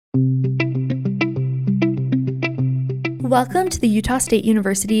Welcome to the Utah State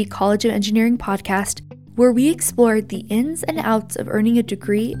University College of Engineering podcast, where we explore the ins and outs of earning a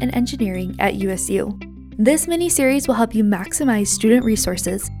degree in engineering at USU. This mini-series will help you maximize student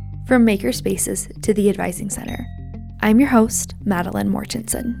resources from makerspaces to the Advising Center. I'm your host, Madeline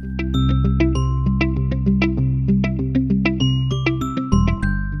Mortensen.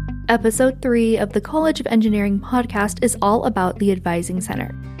 Episode 3 of the College of Engineering podcast is all about the Advising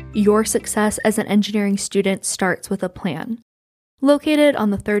Center. Your success as an engineering student starts with a plan. Located on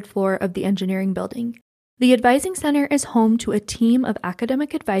the third floor of the engineering building, the Advising Center is home to a team of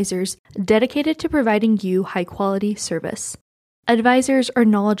academic advisors dedicated to providing you high-quality service. Advisors are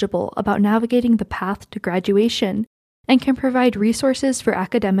knowledgeable about navigating the path to graduation and can provide resources for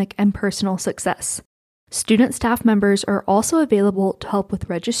academic and personal success. Student staff members are also available to help with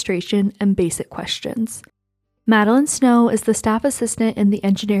registration and basic questions. Madeline Snow is the staff assistant in the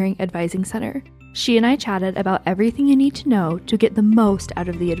Engineering Advising Center. She and I chatted about everything you need to know to get the most out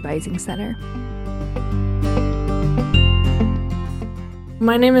of the Advising Center.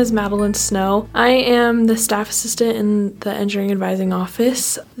 My name is Madeline Snow. I am the staff assistant in the Engineering Advising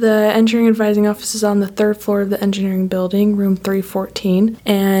Office. The Engineering Advising Office is on the third floor of the engineering building, room 314,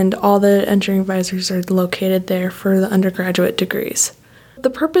 and all the engineering advisors are located there for the undergraduate degrees. The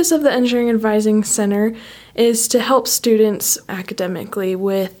purpose of the Engineering Advising Center is to help students academically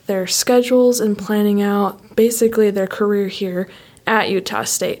with their schedules and planning out basically their career here at Utah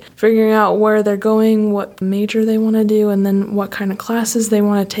State, figuring out where they're going, what major they want to do, and then what kind of classes they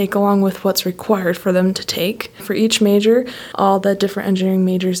want to take along with what's required for them to take. For each major, all the different engineering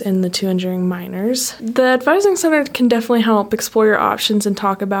majors and the 2 engineering minors. The Advising Center can definitely help explore your options and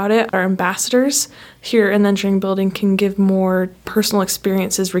talk about it. Our ambassadors here in the engineering building can give more personal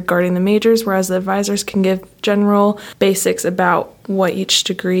experiences regarding the majors, whereas the advisors can give general basics about what each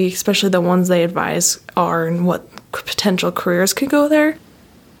degree, especially the ones they advise, are and what potential careers could go there.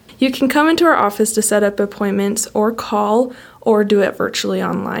 You can come into our office to set up appointments or call or do it virtually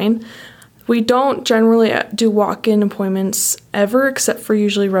online. We don't generally do walk-in appointments ever, except for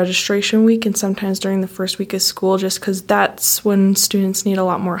usually registration week and sometimes during the first week of school, just because that's when students need a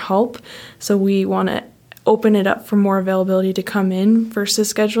lot more help. So we want to open it up for more availability to come in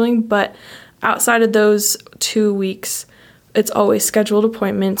versus scheduling. But outside of those 2 weeks, it's always scheduled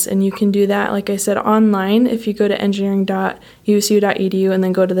appointments, and you can do that, like I said, online. If you go to engineering.usu.edu and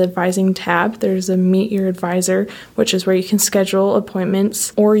then go to the Advising tab, there's a Meet Your Advisor, which is where you can schedule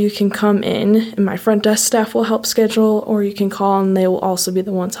appointments, or you can come in, and my front desk staff will help schedule, or you can call, and they will also be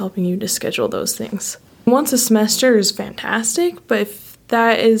the ones helping you to schedule those things. Once a semester is fantastic, but if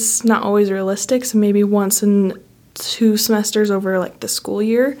that is not always realistic, so maybe once in 2 semesters over like the school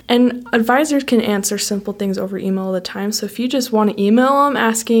year. And advisors can answer simple things over email all the time. So if you just want to email them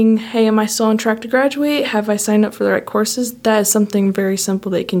asking, hey, am I still on track to graduate? Have I signed up for the right courses? That is something very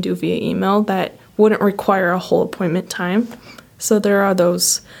simple they can do via email that wouldn't require a whole appointment time. So there are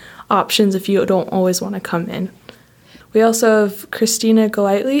those options if you don't always want to come in. We also have Christina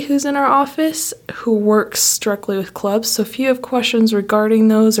Golightly, who's in our office, who works directly with clubs. So if you have questions regarding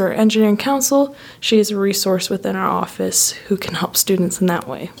those or engineering council, she is a resource within our office who can help students in that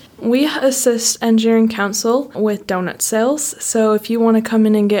way. We assist engineering council with donut sales. So if you want to come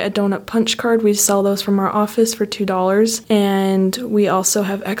in and get a donut punch card, we sell those from our office for $2. And we also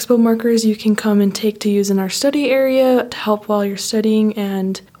have expo markers you can come and take to use in our study area to help while you're studying.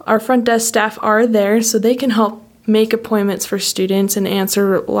 And our front desk staff are there, so they can help make appointments for students and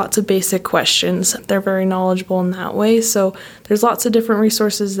answer lots of basic questions. They're very knowledgeable in that way, so there's lots of different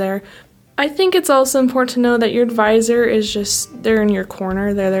resources there. I think it's also important to know that your advisor is just there in your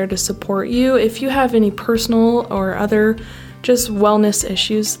corner. They're there to support you. If you have any personal or other just wellness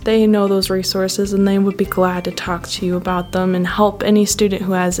issues, they know those resources and they would be glad to talk to you about them and help any student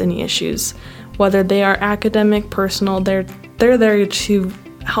who has any issues. Whether they are academic, personal, they're there to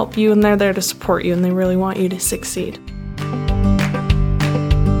help you and they're there to support you and they really want you to succeed.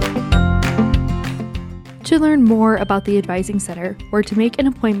 To learn more about the Advising Center or to make an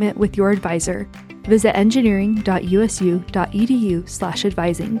appointment with your advisor, visit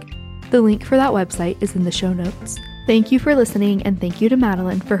engineering.usu.edu/advising. The link for that website is in the show notes. Thank you for listening, and thank you to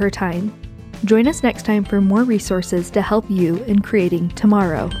Madeline for her time. Join us next time for more resources to help you in creating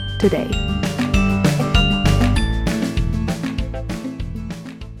tomorrow today.